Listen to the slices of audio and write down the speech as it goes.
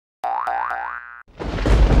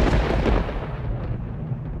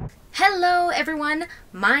everyone,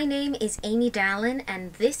 my name is Amy Dallen,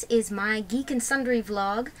 and this is my Geek and Sundry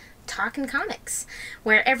vlog, Talkin Comics,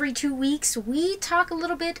 where every 2 weeks we talk a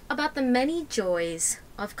little bit about the many joys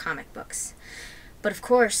of comic books. But of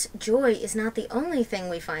course, joy is not the only thing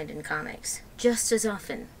we find in comics. Just as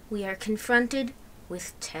often, we are confronted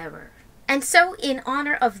with terror. And so, in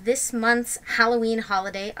honor of this month's Halloween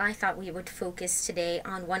holiday, I thought we would focus today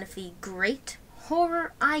on one of the great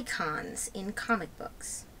horror icons in comic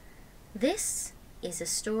books. This is a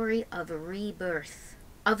story of rebirth,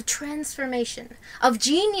 of transformation, of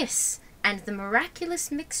genius, and the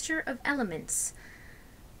miraculous mixture of elements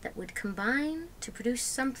that would combine to produce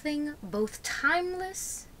something both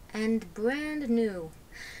timeless and brand new,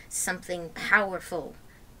 something powerful,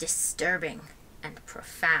 disturbing, and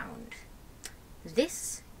profound.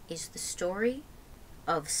 This is the story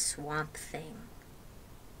of Swamp Thing.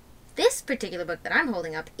 This particular book that I'm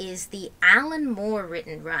holding up is the Alan Moore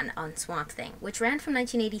written run on Swamp Thing, which ran from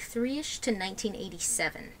 1983-ish to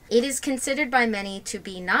 1987. It is considered by many to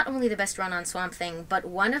be not only the best run on Swamp Thing, but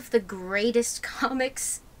one of the greatest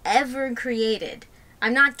comics ever created.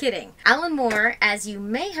 I'm not kidding. Alan Moore, as you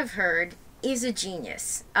may have heard, is a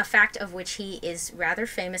genius, a fact of which he is rather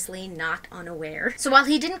famously not unaware. So while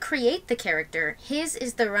he didn't create the character, his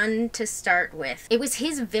is the run to start with. It was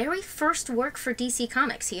his very first work for DC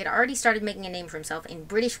Comics. He had already started making a name for himself in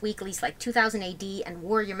British weeklies like 2000 AD and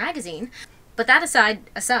Warrior Magazine. But that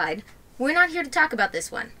aside, we're not here to talk about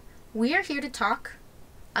this one. We're here to talk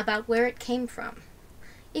about where it came from.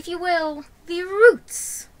 If you will, the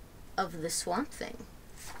roots of the Swamp Thing.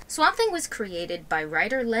 Swamp Thing was created by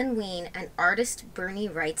writer Len Wein and artist Bernie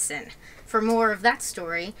Wrightson. For more of that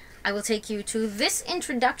story, I will take you to this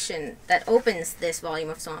introduction that opens this volume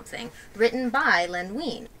of Swamp Thing, written by Len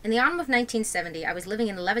Wein. In the autumn of 1970, I was living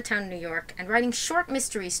in Levittown, New York, and writing short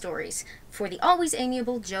mystery stories for the always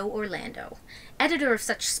amiable Joe Orlando, editor of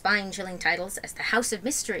such spine-chilling titles as The House of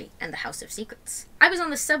Mystery and The House of Secrets. I was on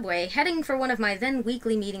the subway, heading for one of my then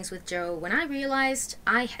weekly meetings with Joe, when I realized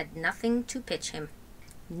I had nothing to pitch him.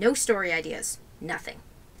 No story ideas. Nothing.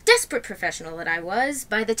 Desperate professional that I was,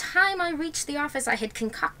 by the time I reached the office I had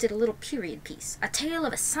concocted a little period piece, a tale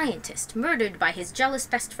of a scientist murdered by his jealous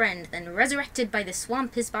best friend, then resurrected by the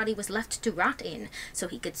swamp his body was left to rot in, so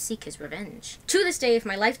he could seek his revenge. To this day, if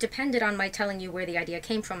my life depended on my telling you where the idea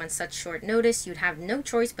came from on such short notice, you'd have no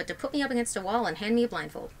choice but to put me up against a wall and hand me a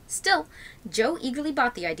blindfold. Still, Joe eagerly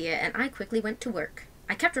bought the idea, and I quickly went to work.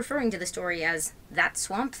 I kept referring to the story as that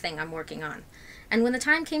Swamp Thing I'm working on. And when the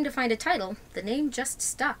time came to find a title, the name just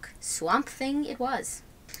stuck. Swamp Thing it was.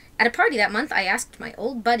 At a party that month, I asked my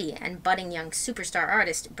old buddy and budding young superstar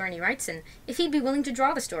artist, Bernie Wrightson, if he'd be willing to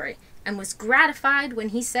draw the story, and was gratified when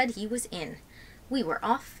he said he was in. We were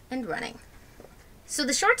off and running. So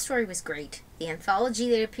the short story was great. The anthology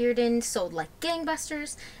that it appeared in sold like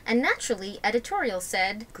gangbusters, and naturally, editorial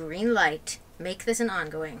said, green light, make this an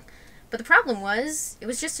ongoing. But the problem was, it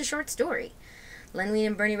was just a short story. Len Wein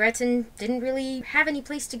and Bernie Wrightson didn't really have any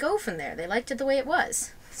place to go from there. They liked it the way it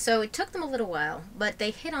was. So it took them a little while, but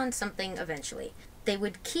they hit on something eventually. They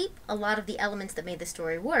would keep a lot of the elements that made the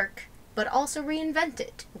story work, but also reinvent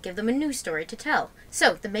it, and give them a new story to tell.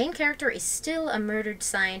 So the main character is still a murdered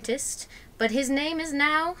scientist, but his name is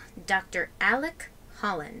now Dr. Alec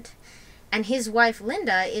Holland. And his wife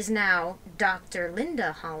Linda is now Dr.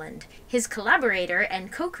 Linda Holland, his collaborator and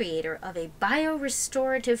co-creator of a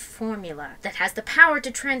biorestorative formula that has the power to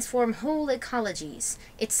transform whole ecologies.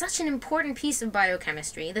 It's such an important piece of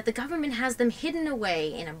biochemistry that the government has them hidden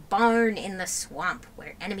away in a barn in the swamp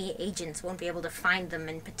where enemy agents won't be able to find them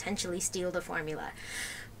and potentially steal the formula.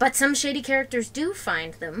 But some shady characters do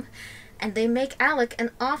find them, and they make Alec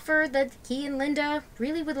an offer that he and Linda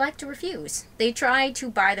really would like to refuse. They try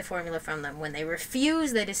to buy the formula from them. When they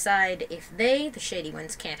refuse, they decide if they, the shady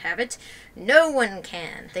ones, can't have it, no one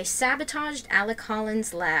can. They sabotaged Alec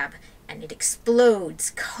Holland's lab, and it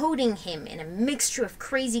explodes, coating him in a mixture of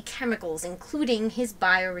crazy chemicals, including his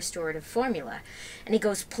biorestorative formula. And he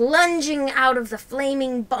goes plunging out of the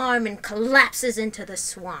flaming barn and collapses into the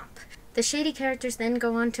swamp. The shady characters then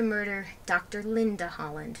go on to murder Dr. Linda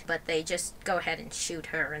Holland, but they just go ahead and shoot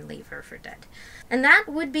her and leave her for dead. And that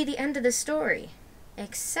would be the end of the story,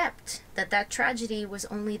 except that that tragedy was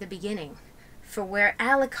only the beginning. For where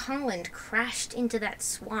Alec Holland crashed into that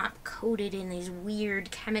swamp coated in his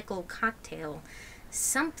weird chemical cocktail,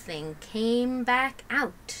 something came back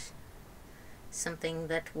out. Something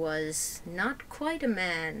that was not quite a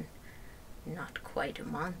man, not quite a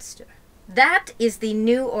monster. That is the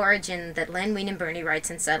new origin that Len Wein and Bernie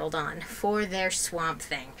Wrightson settled on for their Swamp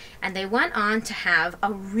Thing. And they went on to have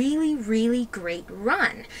a really, really great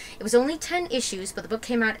run. It was only 10 issues, but the book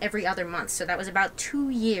came out every other month, so that was about 2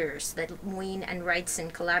 years that Wein and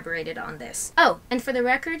Wrightson collaborated on this. Oh, and for the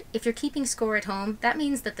record, if you're keeping score at home, that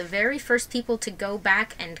means that the very first people to go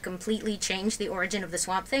back and completely change the origin of the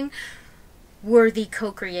Swamp Thing were the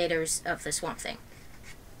co-creators of the Swamp Thing.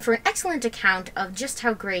 For an excellent account of just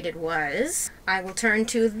how great it was, I will turn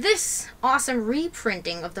to this awesome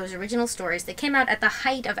reprinting of those original stories that came out at the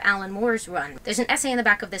height of Alan Moore's run. There's an essay in the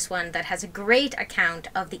back of this one that has a great account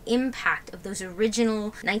of the impact of those original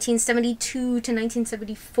 1972 to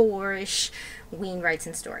 1974-ish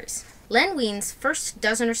Wein-Wrightson stories. Len Wein's first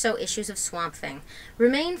dozen or so issues of Swamp Thing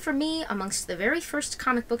remain for me amongst the very first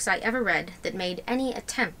comic books I ever read that made any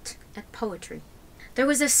attempt at poetry. There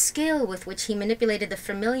was a skill with which he manipulated the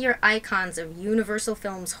familiar icons of Universal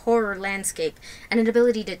Films' horror landscape, and an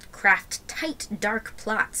ability to craft tight, dark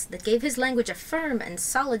plots that gave his language a firm and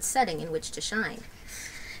solid setting in which to shine.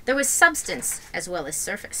 There was substance as well as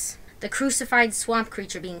surface. The crucified swamp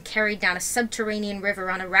creature being carried down a subterranean river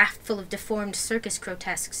on a raft full of deformed circus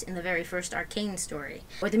grotesques in the very first Arcane story,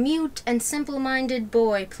 or the mute and simple-minded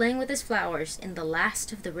boy playing with his flowers in The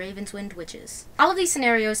Last of the Ravenswind Witches. All of these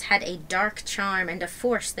scenarios had a dark charm and a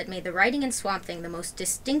force that made the writing in Swamp Thing the most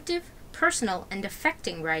distinctive, personal, and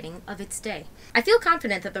affecting writing of its day. I feel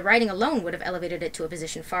confident that the writing alone would have elevated it to a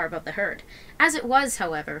position far above the herd. As it was,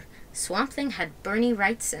 however, Swamp Thing had Bernie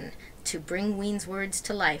Wrightson to bring Wein's words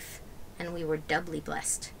to life, and we were doubly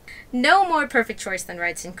blessed. No more perfect choice than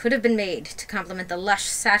Wrightson could have been made to complement the lush,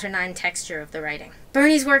 saturnine texture of the writing.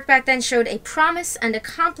 Bernie's work back then showed a promise and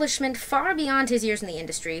accomplishment far beyond his years in the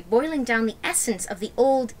industry, boiling down the essence of the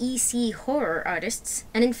old EC horror artists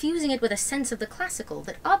and infusing it with a sense of the classical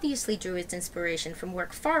that obviously drew its inspiration from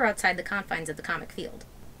work far outside the confines of the comic field.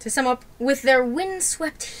 To sum up, with their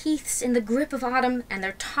wind-swept heaths in the grip of autumn and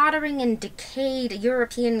their tottering and decayed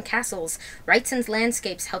European castles, Wrightson's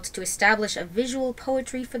landscapes helped to establish a visual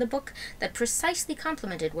poetry for the book that precisely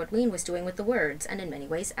complemented what Wein was doing with the words and in many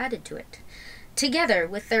ways added to it. Together,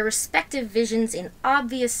 with their respective visions in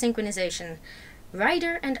obvious synchronization,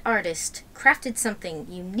 writer and artist crafted something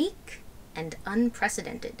unique and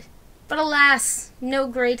unprecedented. But alas, no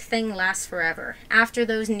great thing lasts forever. After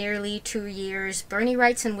those nearly 2 years, Bernie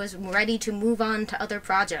Wrightson was ready to move on to other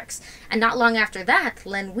projects, and not long after that,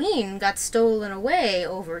 Len Wein got stolen away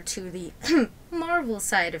over to the Marvel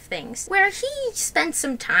side of things, where he spent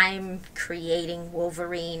some time creating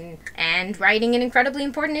Wolverine and writing an incredibly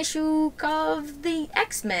important issue of the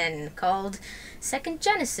X-Men called Second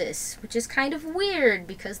Genesis, which is kind of weird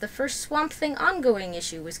because the first Swamp Thing ongoing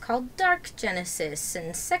issue was called Dark Genesis,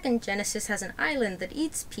 and Second Genesis has an island that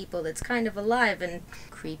eats people that's kind of alive and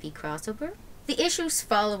creepy crossover. The issues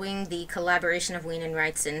following the collaboration of Wein and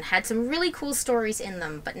Wrightson had some really cool stories in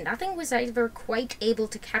them, but nothing was ever quite able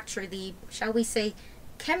to capture the, shall we say,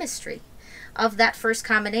 chemistry of that first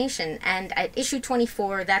combination, and at issue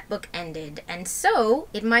 24 that book ended, and so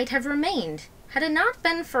it might have remained had it not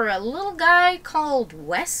been for a little guy called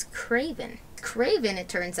Wes Craven. Craven, it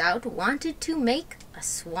turns out, wanted to make a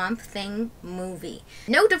Swamp Thing movie.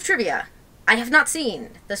 Note of trivia, I have not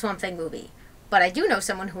seen the Swamp Thing movie, but I do know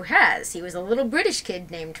someone who has. He was a little British kid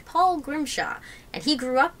named Paul Grimshaw, and he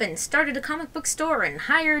grew up and started a comic book store and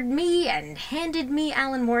hired me and handed me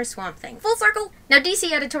Alan Moore's Swamp Thing. Full circle! Now, DC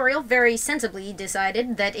Editorial very sensibly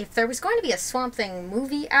decided that if there was going to be a Swamp Thing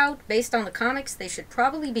movie out based on the comics, they should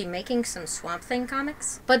probably be making some Swamp Thing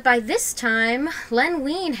comics. But by this time, Len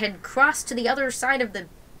Wein had crossed to the other side of the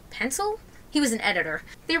pencil? He was an editor.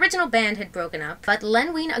 The original band had broken up, but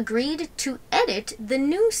Len Wein agreed to edit the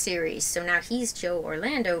new series, so now he's Joe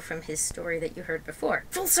Orlando from his story that you heard before.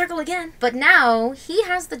 Full circle again! But now he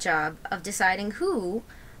has the job of deciding who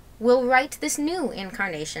will write this new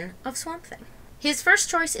incarnation of Swamp Thing. His first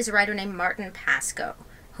choice is a writer named Martin Pascoe,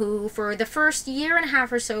 who for the first year and a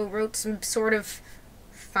half or so wrote some sort of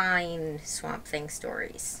fine Swamp Thing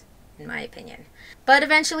stories, in my opinion. But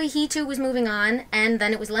eventually he too was moving on, and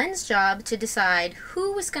then it was Len's job to decide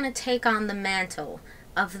who was going to take on the mantle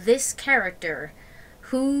of this character,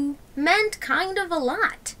 who meant kind of a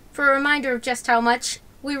lot. For a reminder of just how much,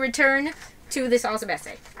 we return to this awesome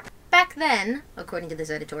essay. Back then, according to this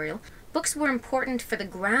editorial, books were important for the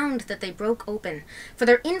ground that they broke open, for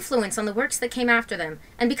their influence on the works that came after them,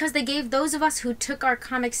 and because they gave those of us who took our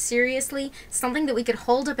comics seriously something that we could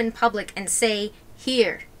hold up in public and say,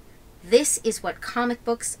 here, this is what comic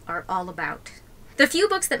books are all about. The few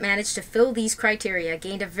books that managed to fill these criteria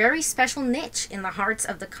gained a very special niche in the hearts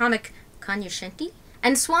of the comic cognoscenti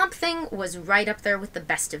And Swamp Thing was right up there with the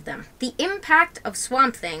best of them. The impact of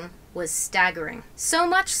Swamp Thing was staggering. So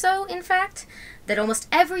much so, in fact, that almost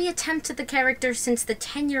every attempt at the character since the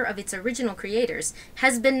tenure of its original creators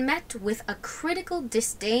has been met with a critical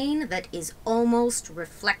disdain that is almost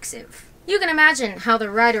reflexive. You can imagine how the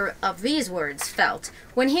writer of these words felt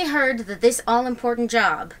when he heard that this all-important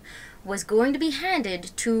job was going to be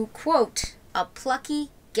handed to, quote, a plucky,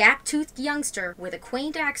 gap-toothed youngster with a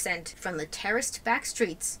quaint accent from the terraced back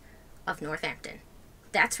streets of Northampton.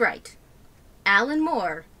 That's right. Alan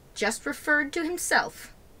Moore just referred to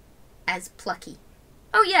himself as plucky.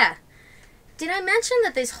 Oh yeah, did I mention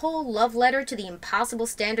that this whole love letter to the impossible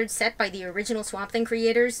standards set by the original Swamp Thing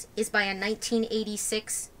creators is by a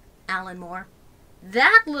 1986 Alan Moore?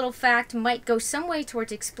 That little fact might go some way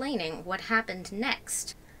towards explaining what happened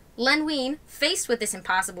next. Len Wein, faced with this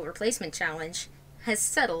impossible replacement challenge, has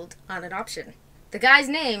settled on an option. The guy's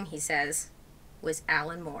name, he says, was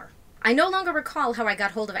Alan Moore. I no longer recall how I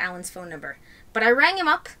got hold of Alan's phone number, but I rang him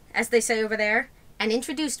up, as they say over there, and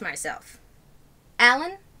introduced myself.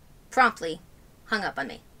 Alan promptly hung up on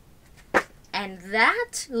me. And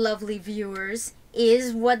that, lovely viewers,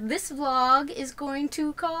 is what this vlog is going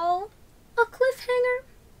to call a cliffhanger.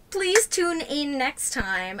 Please tune in next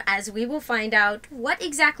time as we will find out what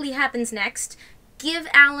exactly happens next, give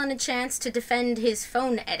Alan a chance to defend his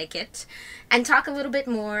phone etiquette, and talk a little bit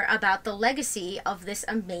more about the legacy of this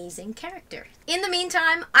amazing character. In the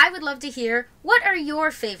meantime, I would love to hear, what are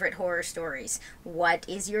your favorite horror stories? What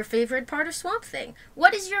is your favorite part of Swamp Thing?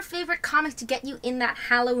 What is your favorite comic to get you in that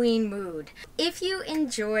Halloween mood? If you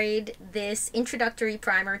enjoyed this introductory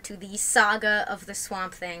primer to the saga of the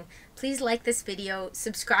Swamp Thing, please like this video,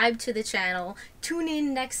 subscribe to the channel, tune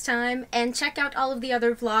in next time, and check out all of the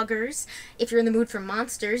other vloggers. If you're in the mood for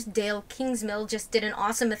monsters, Dale Kingsmill just did an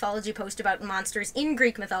awesome mythology post about monsters in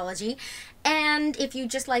Greek mythology. And if you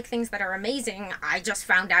just like things that are amazing, I just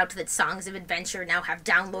found out that Songs of Adventure now have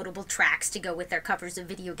downloadable tracks to go with their covers of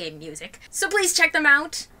video game music. So please check them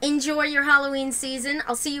out. Enjoy your Halloween season.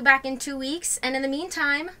 I'll see you back in 2 weeks. And in the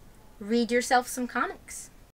meantime, read yourself some comics.